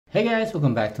Hey guys,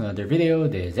 welcome back to another video.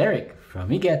 This is Eric from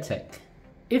Tech.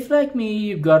 If like me,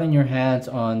 you've gotten your hands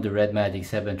on the Red Magic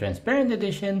 7 Transparent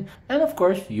Edition, and of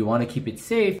course, you want to keep it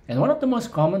safe, and one of the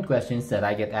most common questions that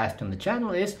I get asked on the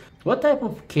channel is, what type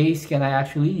of case can I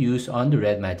actually use on the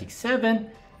Red Magic 7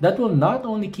 that will not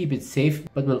only keep it safe,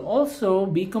 but will also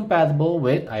be compatible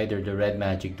with either the Red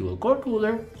Magic Dual Core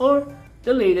Cooler or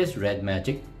the latest Red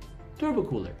Magic Turbo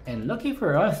Cooler. And lucky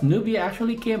for us, Nubia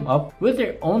actually came up with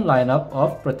their own lineup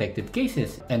of protective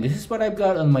cases. And this is what I've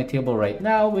got on my table right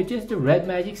now, which is the Red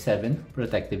Magic 7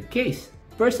 protective case.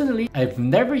 Personally, I've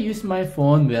never used my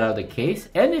phone without a case,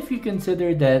 and if you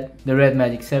consider that the Red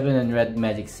Magic 7 and Red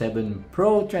Magic 7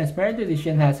 Pro Transparent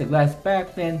Edition has a glass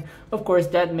back, then of course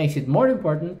that makes it more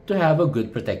important to have a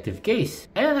good protective case.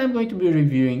 And I'm going to be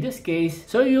reviewing this case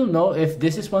so you'll know if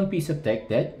this is one piece of tech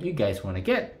that you guys want to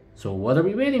get. So what are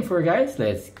we waiting for, guys?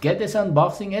 Let's get this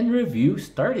unboxing and review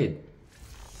started.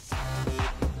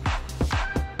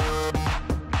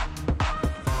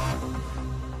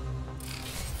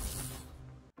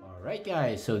 Alright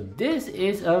guys, so this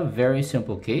is a very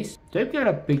simple case. So you've got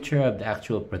a picture of the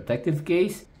actual protective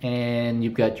case, and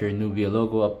you've got your Nubia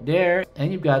logo up there,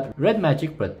 and you've got Red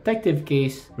Magic protective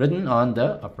case written on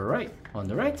the upper right. On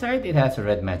the right side, it has a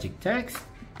Red Magic text,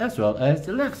 as well as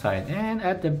the left side, and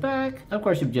at the back, of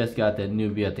course, you've just got the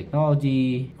Nubia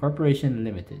Technology Corporation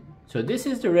Limited. So this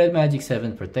is the Red Magic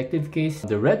 7 protective case.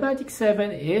 The Red Magic 7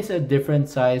 is a different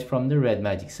size from the Red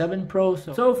Magic 7 Pro,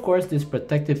 so of course this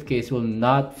protective case will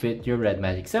not fit your Red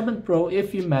Magic 7 Pro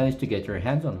if you manage to get your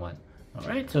hands on one.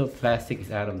 Alright, so plastic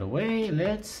is out of the way.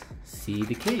 Let's see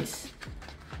the case.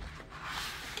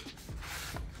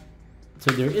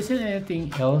 So there isn't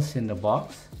anything else in the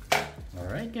box.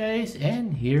 Alright guys,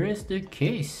 and here is the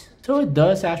case. So it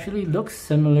does actually look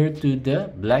similar to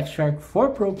the Black Shark 4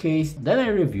 Pro case that I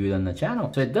reviewed on the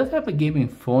channel. So it does have a gaming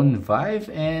phone vibe,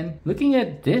 and looking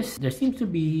at this, there seems to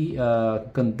be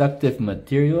conductive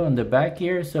material on the back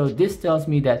here. So this tells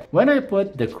me that when I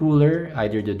put the cooler,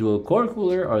 either the dual core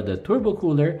cooler or the turbo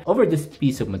cooler, over this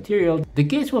piece of material, the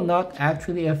case will not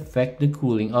actually affect the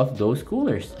cooling of those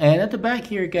coolers. And at the back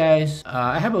here, guys,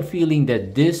 I have a feeling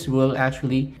that this will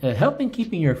actually help in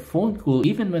keeping your phone cool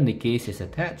even when the case is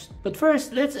attached. But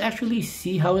first, let's actually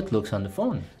see how it looks on the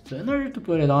phone. So in order to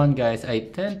put it on, guys, I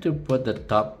tend to put the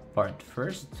top part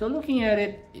first. So looking at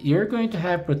it, you're going to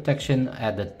have protection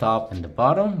at the top and the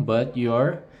bottom, but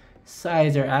your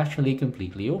sides are actually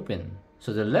completely open.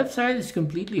 So the left side is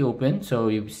completely open, so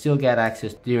you still get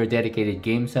access to your dedicated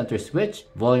game center switch,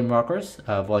 volume rockers,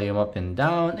 volume up and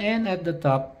down, and at the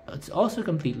top, it's also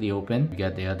completely open. You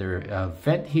got the other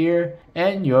vent here,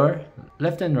 and your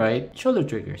left and right shoulder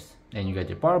triggers. And you got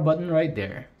your power button right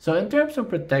there. So in terms of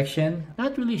protection,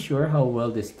 not really sure how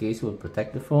well this case will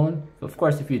protect the phone. Of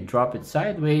course, if you drop it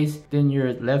sideways, then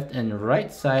your left and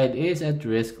right side is at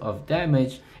risk of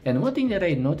damage. And one thing that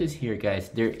I noticed here,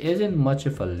 guys, there isn't much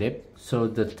of a lip. So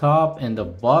the top and the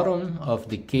bottom of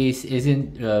the case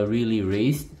isn't really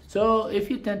raised. So if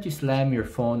you tend to slam your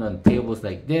phone on tables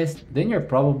like this, then you're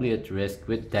probably at risk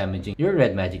with damaging your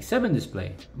Red Magic 7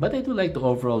 display. But I do like the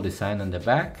overall design on the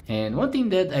back. And one thing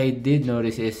that I did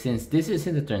notice is, since this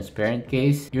isn't a transparent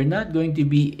case, you're not going to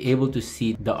be able to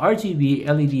see the RGB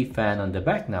LED fan on the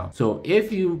back now. So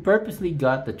if you purposely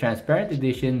got the transparent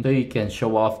edition so you can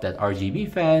show off that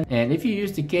RGB fan, and if you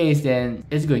use the case, then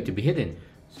it's going to be hidden.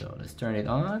 So let's turn it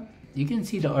on. You can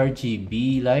see the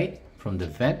RGB light from the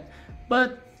vent,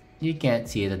 but you can't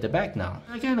see it at the back now.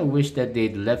 I kind of wish that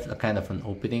they'd left a kind of an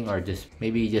opening, or just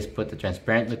maybe just put the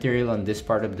transparent material on this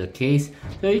part of the case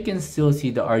so you can still see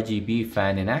the RGB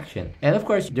fan in action. And of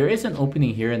course, there is an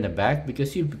opening here in the back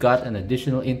because you've got an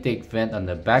additional intake vent on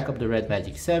the back of the Red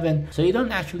Magic 7, so you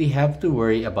don't actually have to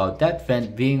worry about that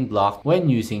vent being blocked when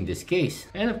using this case.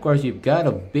 And of course, you've got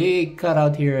a big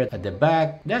cutout here at the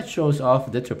back that shows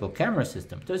off the triple camera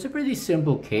system. So it's a pretty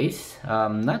simple case.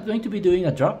 I'm not going to be doing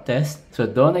a drop test, so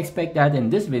don't expect that in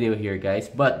this video here, guys.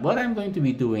 But what I'm going to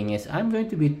be doing is I'm going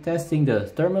to be testing the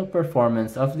thermal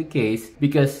performance of the case,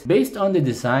 because based on the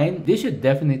design, this should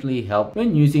definitely help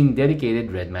when using dedicated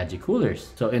Red Magic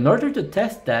coolers. So in order to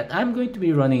test that, I'm going to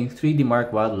be running 3D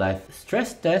Mark Wildlife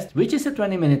stress test, which is a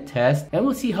 20-minute test, and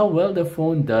we'll see how well the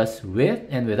phone does with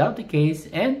and without the case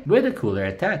and with the cooler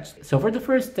attached. So for the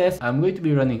first test, I'm going to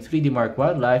be running 3D Mark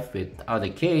Wildlife without a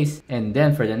case, and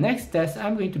then for the next test,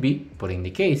 I'm going to be putting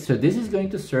the case. So this is going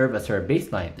to serve as our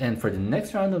baseline. And for the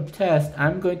next round of tests,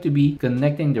 I'm going to be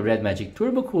connecting the Red Magic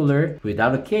Turbo Cooler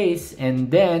without a case,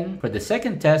 and then for the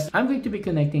second test, I'm going to be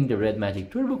connecting the Red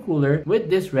Magic Turbo Cooler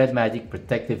with this Red Magic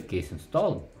protective case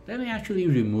installed. Let me actually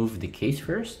remove the case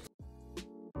first.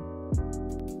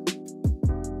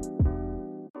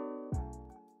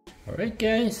 Alright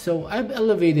guys, so I've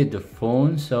elevated the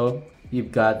phone so you've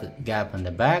got a gap on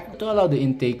the back to allow the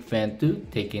intake vent to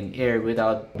take in air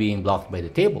without being blocked by the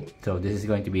table. So this is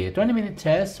going to be a 20-minute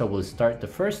test, so we'll start the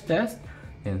first test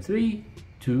in 3,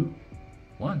 2,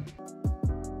 1.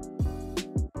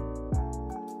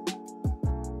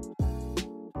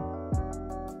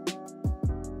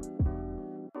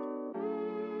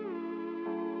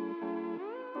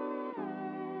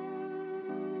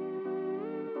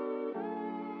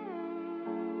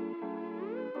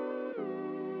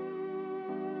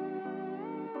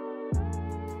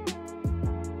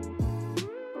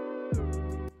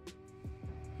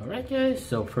 Alright guys,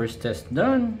 so first test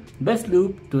done. Best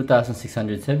loop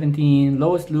 2617,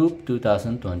 lowest loop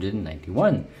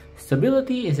 2291.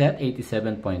 Stability is at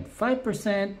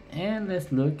 87.5%, and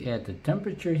let's look at the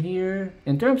temperature here.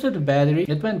 In terms of the battery,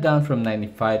 it went down from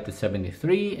 95 to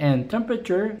 73, and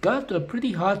temperature got to a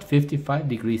pretty hot 55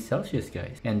 degrees Celsius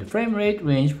guys. And the frame rate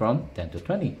ranged from 10 to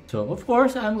 20. So of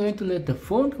course, I'm going to let the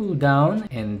phone cool down,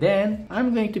 and then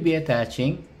I'm going to be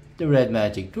attaching the Red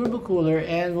Magic Turbo Cooler,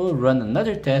 and we'll run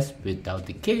another test without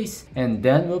the case, and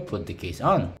then we'll put the case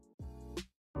on.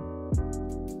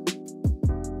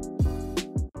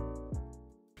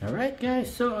 Alright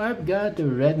guys, so I've got the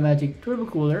Red Magic Turbo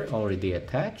Cooler already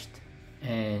attached,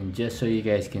 and just so you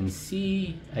guys can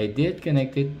see, I did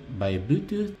connect it by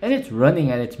Bluetooth, and it's running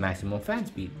at its maximum fan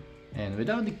speed. And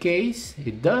without the case,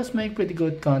 it does make pretty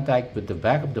good contact with the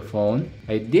back of the phone.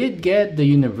 I did get the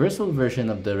universal version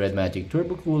of the Red Magic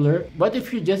Turbo Cooler, but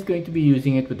if you're just going to be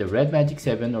using it with the Red Magic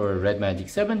 7 or Red Magic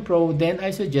 7 Pro, then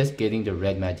I suggest getting the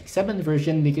Red Magic 7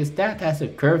 version because that has a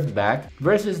curved back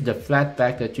versus the flat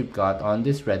back that you've got on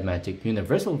this Red Magic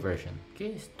universal version.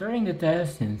 Okay, starting the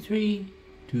test in 3,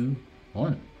 2,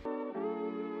 1.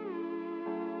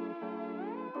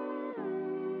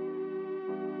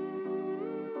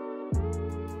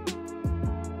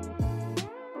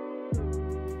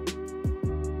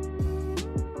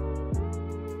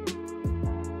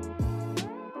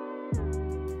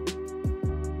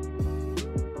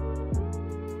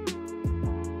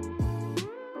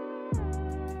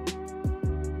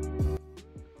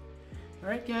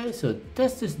 Alright guys, so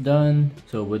test is done.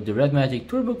 So with the Red Magic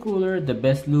Turbo Cooler, the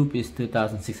best loop is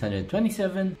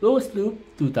 2627, lowest loop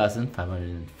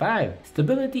 2505.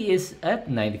 Stability is at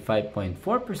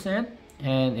 95.4%,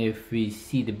 and if we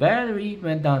see the battery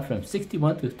went down from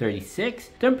 61 to 36,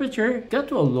 temperature got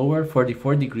to a lower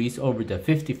 44 degrees over the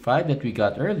 55 that we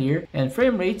got earlier, and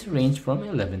frame rates range from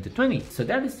 11 to 20. So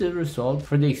that is the result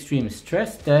for the extreme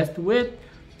stress test with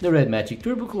the Red Magic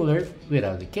Turbo Cooler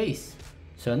without the case.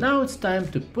 So now it's time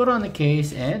to put on the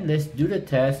case, and let's do the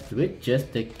test with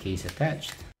just the case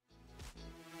attached.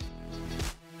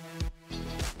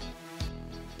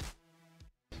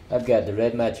 I've got the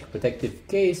Red Magic protective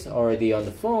case already on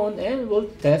the phone, and we'll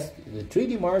test the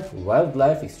 3D Mark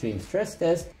Wildlife Extreme Stress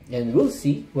Test, and we'll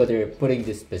see whether putting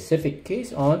this specific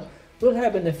case on will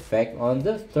have an effect on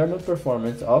the thermal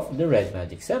performance of the Red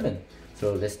Magic 7.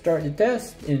 So let's start the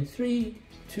test in 3,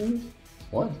 2,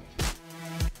 1.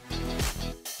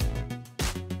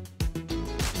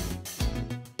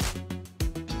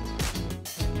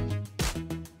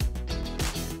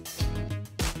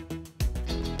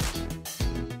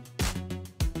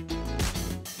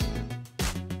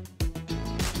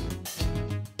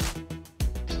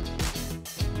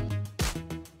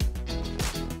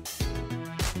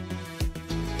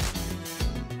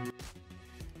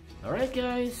 Alright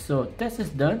guys, so test is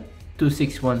done.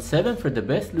 2617 for the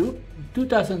best loop,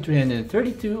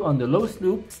 2332 on the lowest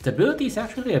loop. Stability is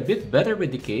actually a bit better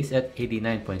with the case at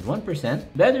 89.1%.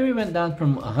 Battery went down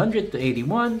from 100 to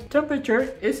 81.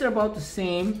 Temperature is about the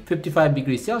same, 55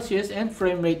 degrees Celsius, and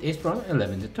frame rate is from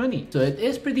 11 to 20. So it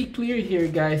is pretty clear here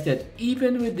guys that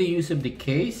even with the use of the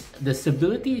case, the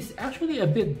stability is actually a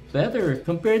bit better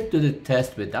compared to the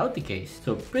test without the case.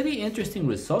 So pretty interesting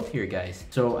result here guys.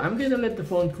 So I'm gonna let the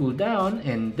phone cool down,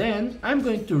 and then I'm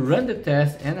going to run the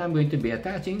test, and I'm going to be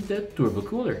attaching the turbo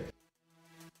cooler.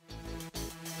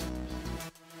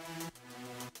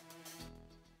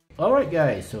 Alright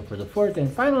guys, so for the fourth and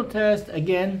final test,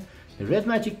 again, the Red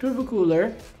Magic Turbo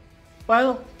Cooler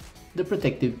while the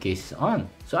protective case is on.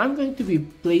 So I'm going to be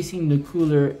placing the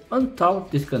cooler on top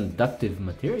of this conductive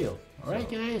material.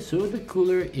 Alright guys, so the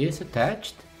cooler is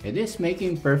attached. It is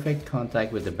making perfect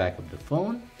contact with the back of the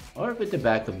phone or with the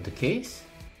back of the case,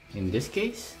 in this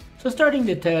case. So starting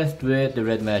the test with the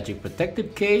Red Magic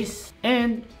protective case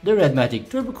and the Red Magic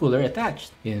Turbo Cooler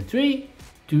attached in 3,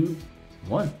 2,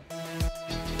 1.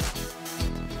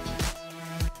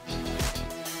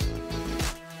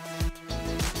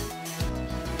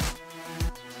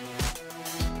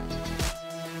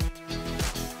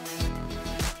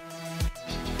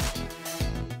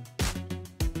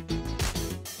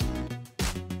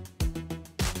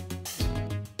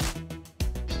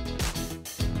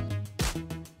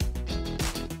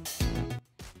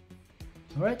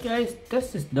 Alright guys,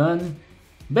 test is done.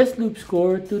 Best loop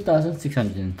score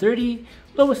 2630,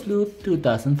 lowest loop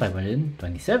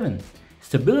 2527.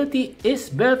 Stability is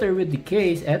better with the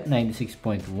case at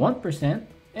 96.1%,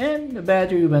 and the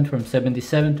battery went from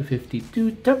 77 to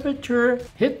 52. Temperature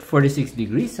hit 46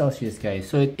 degrees Celsius guys,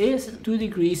 so it is 2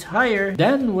 degrees higher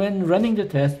than when running the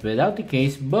test without the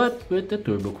case but with the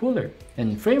turbo cooler.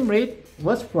 And frame rate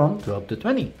was from 12 to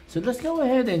 20. So let's go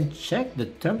ahead and check the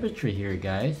temperature here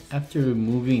guys. After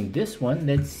removing this one,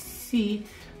 let's see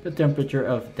the temperature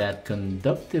of that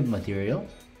conductive material.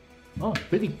 Oh,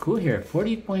 pretty cool here.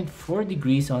 40.4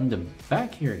 degrees on the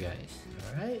back here guys.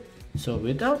 Alright, so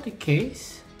without the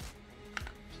case,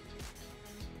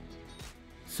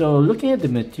 so looking at the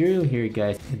material here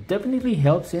guys, it definitely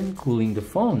helps in cooling the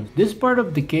phone. This part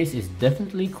of the case is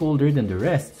definitely colder than the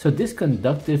rest. So this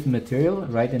conductive material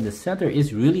right in the center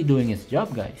is really doing its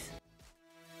job guys.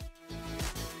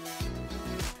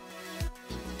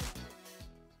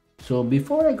 So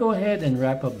before I go ahead and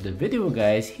wrap up the video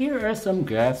guys, here are some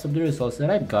graphs of the results that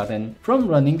I've gotten from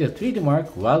running the 3D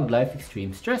Mark Wildlife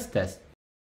Extreme Stress Test.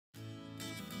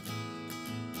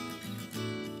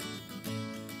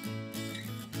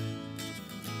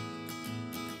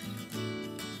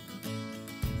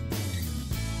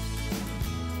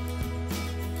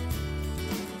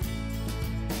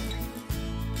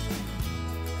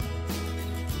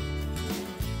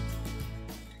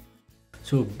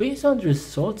 So based on the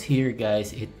results here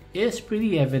guys, it is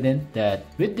pretty evident that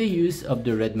with the use of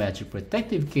the Red Magic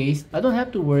protective case, I don't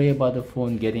have to worry about the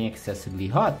phone getting excessively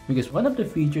hot, because one of the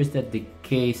features that the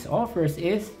case offers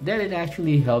is that it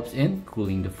actually helps in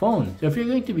cooling the phone. So if you're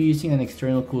going to be using an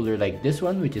external cooler like this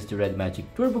one, which is the Red Magic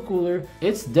Turbo Cooler,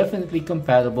 it's definitely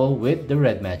compatible with the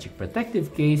Red Magic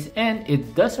protective case, and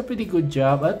it does a pretty good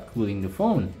job at cooling the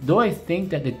phone. Though I think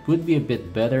that it would be a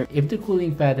bit better if the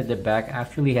cooling pad at the back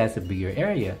actually has a bigger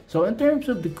area. So in terms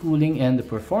of the cooling and the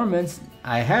performance,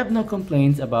 I have no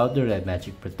complaints about the Red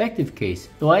Magic protective case,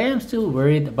 though I am still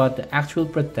worried about the actual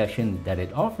protection that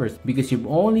it offers, because you've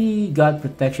only got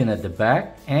protection at the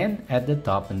back and at the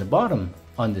top and the bottom.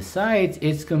 On the sides,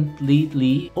 it's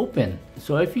completely open.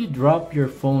 So if you drop your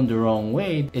phone the wrong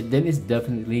way, it then is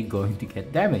definitely going to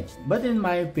get damaged. But in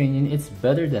my opinion, it's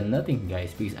better than nothing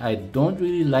guys, because I don't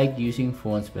really like using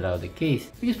phones without the case.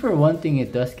 Because for one thing,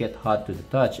 it does get hot to the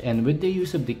touch, and with the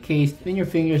use of the case, then your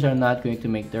fingers are not going to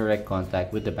make direct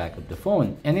contact with the back of the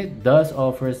phone. And it does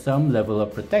offer some level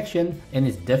of protection, and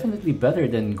it's definitely better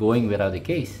than going without the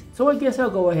case. So I guess I'll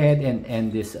go ahead and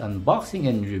end this unboxing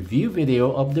and review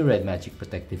video of the Red Magic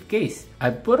protective case. I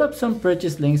put up some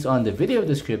purchase links on the video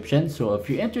description, so if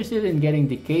you're interested in getting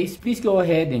the case, please go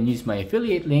ahead and use my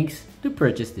affiliate links to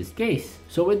purchase this case.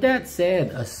 So with that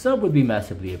said, a sub would be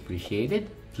massively appreciated.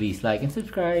 Please like and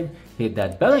subscribe, hit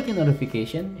that bell icon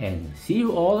notification, and see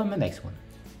you all on my next one.